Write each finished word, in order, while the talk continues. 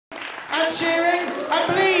that cheering.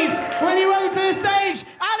 And please, will you welcome to the stage,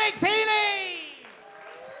 Kealy!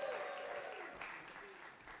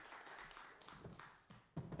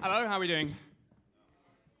 Hello, how are we doing?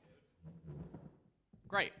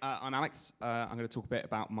 Great, I'm Alex. I'm going to talk a bit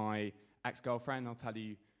about my ex-girlfriend. I'll tell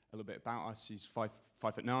you a little bit about us. She's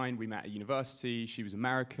 5'9". We met at university. She was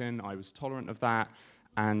American. I was tolerant of that.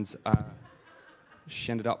 And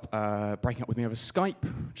she ended up breaking up with me over Skype,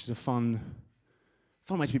 which is a fun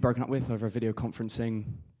way to be broken up with over a video conferencing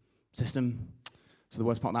system. So the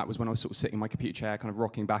worst part of that was when I was sort of sitting in my computer chair, kind of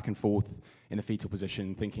rocking back and forth in the fetal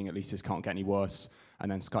position, thinking at least this can't get any worse.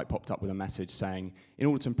 And then Skype popped up with a message saying, in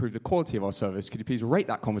order to improve the quality of our service, could you please rate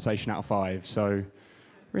that conversation out of 5? So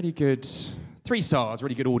really good, 3 stars,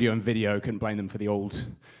 really good audio and video. Couldn't blame them for the old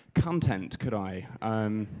content, could I?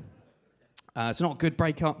 So not a good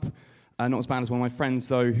breakup. Not as bad as one of my friends,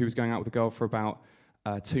 though, who was going out with a girl for about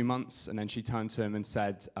 2 months. And then she turned to him and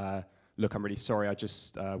said, look, I'm really sorry. I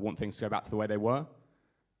just want things to go back to the way they were.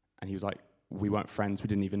 And he was like, we weren't friends. We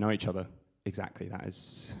didn't even know each other. Exactly, that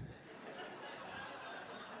is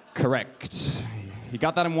correct. You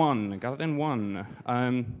got that in one.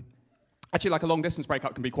 Actually, like a long-distance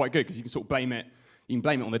breakup can be quite good because you can sort of blame it. You can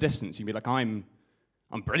blame it on the distance. You can be like, I'm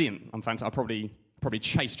brilliant. I'm fantastic. I probably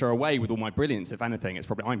chased her away with all my brilliance. If anything,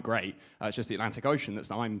 I'm great. It's just the Atlantic Ocean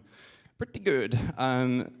I'm pretty good.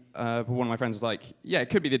 But one of my friends was like, yeah,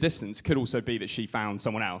 it could be the distance. It could also be that she found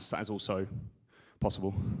someone else. That is also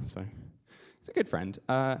possible. So it's a good friend.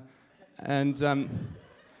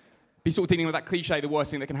 Be sort of dealing with that cliche, the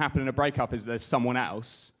worst thing that can happen in a breakup is there's someone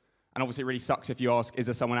else. And obviously it really sucks if you ask, is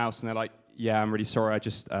there someone else? And they're like, yeah, I'm really sorry.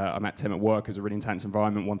 I met Tim at work. It was a really intense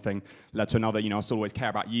environment. One thing led to another. You know, I still always care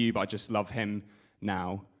about you, but I just love him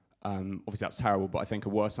now. Obviously that's terrible, but I think a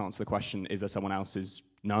worse answer to the question, is there someone else, is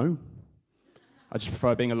no. I just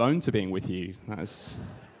prefer being alone to being with you. That is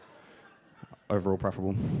overall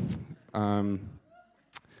preferable.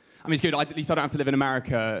 I mean, it's good. At least I don't have to live in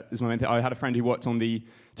America. Is my main thing. I had a friend who worked on the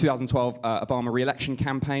 2012 Obama re-election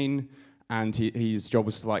campaign, and his job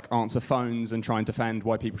was to like answer phones and try and defend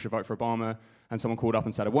why people should vote for Obama. And someone called up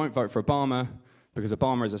and said, I won't vote for Obama because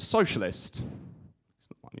Obama is a socialist.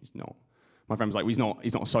 He's not. My friend was like, well,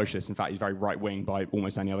 he's not a socialist. In fact, he's very right-wing by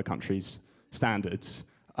almost any other country's standards.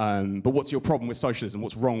 But what's your problem with socialism?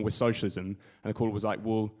 What's wrong with socialism? And the caller was like,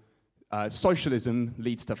 well, socialism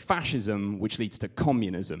leads to fascism, which leads to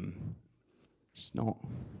communism. It's not.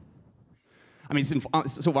 I mean,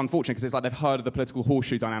 it's sort of unfortunate because it's like they've heard of the political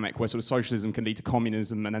horseshoe dynamic where sort of socialism can lead to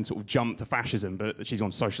communism and then sort of jump to fascism, but she's on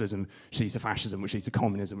socialism, she leads to fascism, which leads to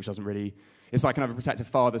communism, which doesn't really... It's like an overprotective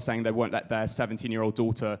father saying they won't let their 17-year-old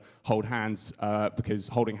daughter hold hands because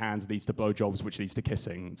holding hands leads to blowjobs, which leads to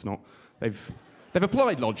kissing. It's not... They've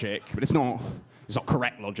applied logic, but it's not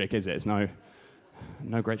correct logic, is it? It's no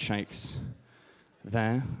great shakes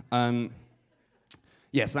there.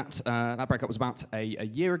 Yes, that breakup was about a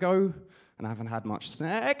year ago, and I haven't had much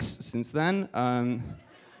sex since then.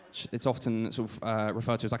 It's often sort of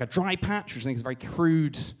referred to as like a dry patch, which I think is a very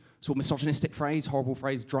crude, sort of misogynistic phrase, horrible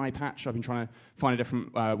phrase, dry patch. I've been trying to find a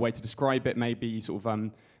different way to describe it, maybe sort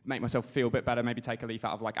of make myself feel a bit better, maybe take a leaf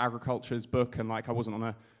out of like agriculture's book, and like I wasn't on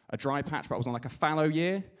a dry patch, but I was on like a fallow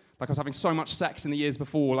year. Like I was having so much sex in the years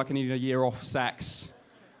before, like I needed a year off sex,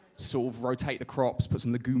 sort of rotate the crops, put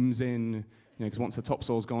some legumes in, you know, because once the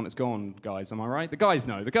topsoil's gone, it's gone, guys, am I right? The guys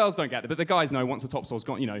know. The girls don't get it, but the guys know once the topsoil's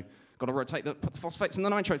gone, you know, got to rotate put the phosphates and the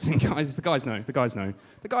nitrates in, guys. The guys know.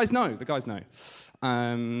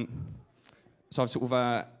 So I've sort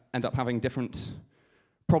of ended up having different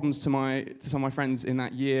problems to some of my friends in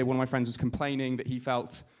that year. One of my friends was complaining that he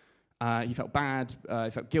felt bad, he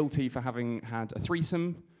felt guilty for having had a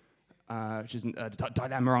threesome, which isn't a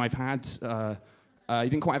dilemma I've had. He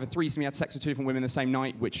didn't quite have a threesome, he had sex with 2 different women the same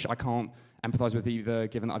night, which I can't empathise with either,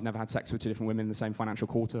 given that I've never had sex with 2 different women in the same financial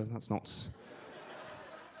quarter. That's not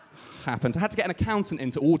happened. I had to get an accountant in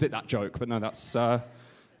to audit that joke, but no,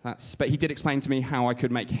 but he did explain to me how I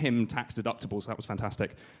could make him tax deductible, so that was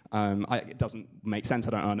fantastic. It doesn't make sense, I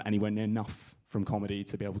don't earn anywhere near enough from comedy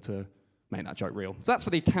to be able to make that joke real. So that's for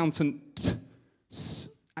the accountant,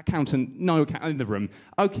 no accountant in the room.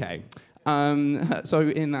 Okay. So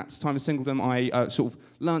in that time of singledom, I sort of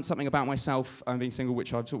learned something about myself being single,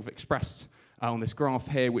 which I've sort of expressed on this graph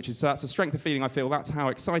here, which is, so that's a strength of feeling I feel. That's how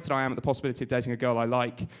excited I am at the possibility of dating a girl I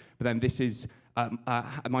like. But then this is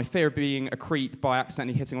my fear of being a creep by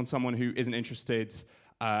accidentally hitting on someone who isn't interested.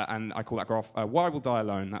 And I call that graph Why Will Die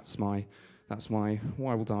Alone. That's my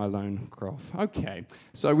Why Will Die Alone graph. Okay,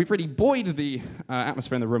 so we've really buoyed the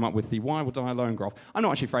atmosphere in the room up with the Why Will Die Alone graph. I'm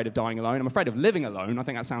not actually afraid of dying alone. I'm afraid of living alone. I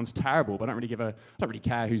think that sounds terrible, but I don't really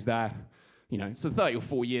care who's there it's the 30 or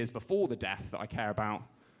 40 years before the death that I care about.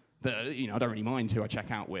 I don't really mind who I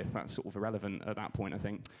check out with. That's sort of irrelevant at that point, I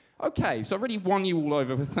think. Okay, so I've really won you all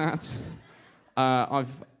over with that.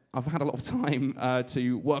 I've had a lot of time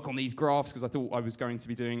to work on these graphs because I thought I was going to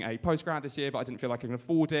be doing a postgrad this year, but I didn't feel like I could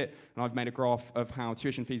afford it. And I've made a graph of how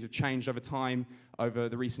tuition fees have changed over time, over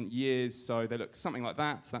the recent years. So they look something like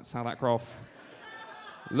that. So that's how that graph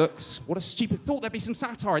looks. What a stupid thought. There'd be some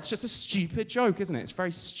satire. It's just a stupid joke, isn't it? It's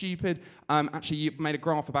very stupid. Actually, you've made a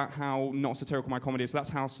graph about how not satirical my comedy is. So that's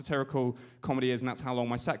how satirical comedy is, and that's how long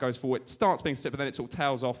my set goes for. It starts being stupid, but then it sort of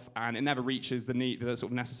tails off, and it never reaches the sort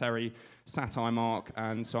of necessary satire mark.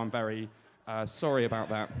 And so I'm very sorry about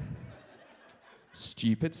that.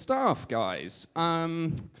 Stupid stuff, guys.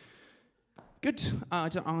 Good.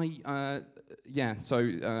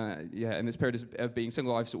 In this period of being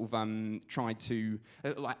single, I've sort of tried to,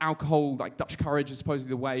 like alcohol, like Dutch courage is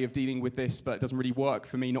supposedly the way of dealing with this, but it doesn't really work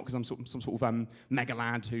for me, not because I'm some sort of mega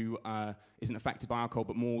lad who isn't affected by alcohol,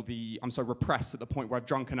 but more I'm so repressed at the point where I've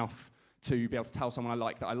drunk enough to be able to tell someone I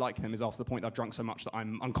like that I like them is after the point that I've drunk so much that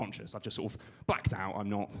I'm unconscious. I've just sort of blacked out.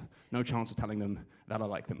 No chance of telling them that I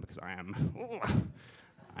like them because I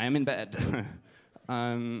am in bed.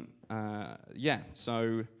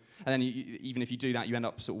 And then even if you do that, you end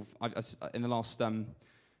up sort of, in the last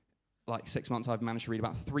 6 months, I've managed to read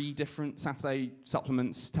about 3 different Saturday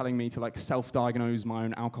supplements telling me to like self-diagnose my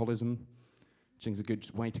own alcoholism, which is a good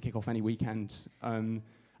way to kick off any weekend. And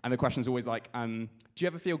the question is always like, do you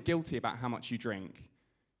ever feel guilty about how much you drink?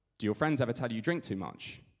 Do your friends ever tell you drink too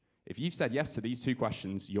much? If you've said yes to these 2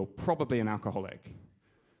 questions, you're probably an alcoholic.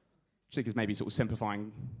 Which I think is maybe sort of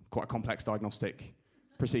simplifying quite a complex diagnostic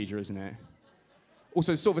procedure, isn't it?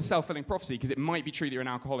 Also, it's sort of a self-fulfilling prophecy, because it might be true that you're an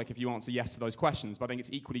alcoholic if you answer yes to those questions, but I think it's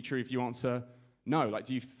equally true if you answer no. Like,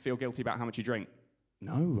 do you feel guilty about how much you drink?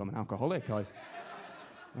 No, I'm an alcoholic. Do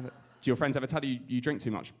your friends ever tell you you drink too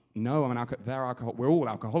much? No, they're alcoholic. We're all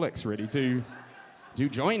alcoholics, really. Do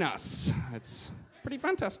join us. It's pretty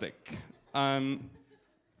fantastic. Putting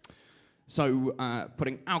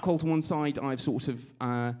alcohol to one side, I've sort of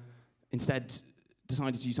instead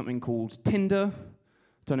decided to use something called Tinder.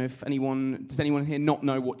 Don't know if does anyone here not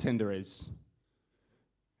know what Tinder is?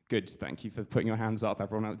 Good, thank you for putting your hands up,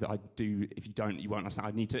 everyone. I do. If you don't, you won't understand.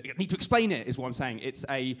 I need to explain it, is what I'm saying. It's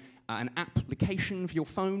an application for your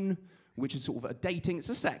phone, which is sort of it's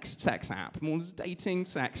a sex app, more dating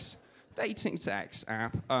sex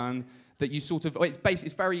app that you sort of.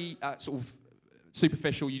 It's very sort of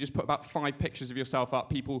superficial. You just put about 5 pictures of yourself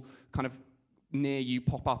up. People kind of near you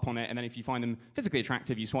pop up on it, and then if you find them physically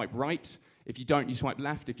attractive, you swipe right. If you don't, you swipe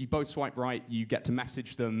left. If you both swipe right, you get to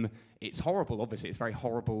message them. It's horrible, obviously. It's a very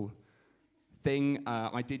horrible thing.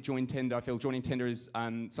 I did join Tinder. I feel joining Tinder is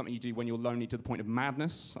something you do when you're lonely to the point of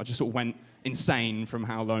madness. I just sort of went insane from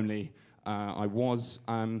how lonely I was.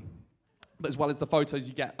 But as well as the photos,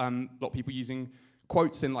 you get a lot of people using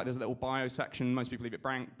quotes in, like there's a little bio section. Most people leave it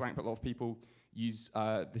blank, but a lot of people use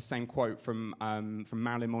the same quote from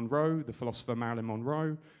Marilyn Monroe, the philosopher Marilyn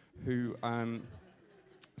Monroe, who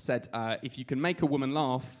said, if you can make a woman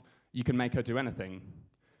laugh, you can make her do anything.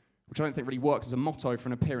 Which I don't think really works as a motto for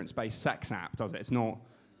an appearance-based sex app, does it? It's not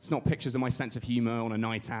pictures of my sense of humor on a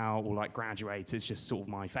night out or like Graduate. It's just sort of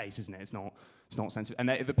my face, isn't it? It's not sensitive. And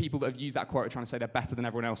the people that have used that quote are trying to say they're better than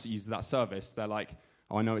everyone else that uses that service. They're like,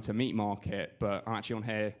 oh, I know it's a meat market, but I'm actually on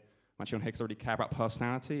here because I really care about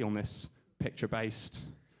personality on this picture-based.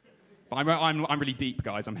 But I'm really deep,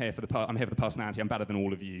 guys. I'm here for the personality. I'm better than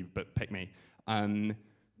all of you, but pick me. And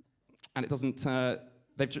it doesn't.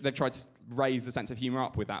 They've tried to raise the sense of humor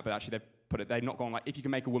up with that, but actually they've not gone like, if you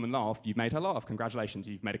can make a woman laugh, you've made her laugh. Congratulations,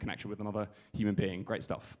 you've made a connection with another human being. Great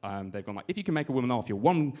stuff. They've gone like, if you can make a woman laugh, you're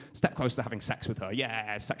one step closer to having sex with her.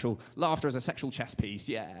 Yeah, sexual laughter is a sexual chess piece.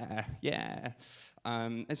 Yeah.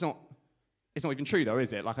 It's not even true though,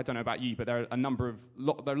 is it? Like, I don't know about you, but there are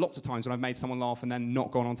lots of times when I've made someone laugh and then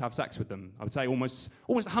not gone on to have sex with them. I would say almost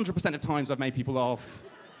 100% of times I've made people laugh,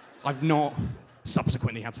 I've not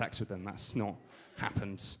subsequently had sex with them. That's not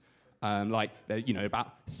happened. About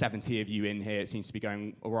 70 of you in here, it seems to be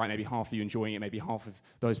going all right. Maybe half of you enjoying it, maybe half of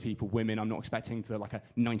those people women. I'm not expecting like a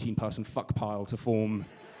 19-person fuck pile to form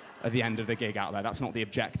at the end of the gig out there. That's not the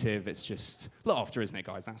objective. It's just laughter, isn't it,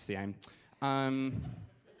 guys? That's the aim.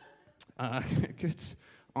 Good.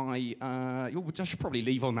 I should probably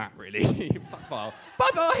leave on that, really. Fuck pile.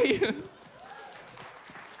 Bye-bye!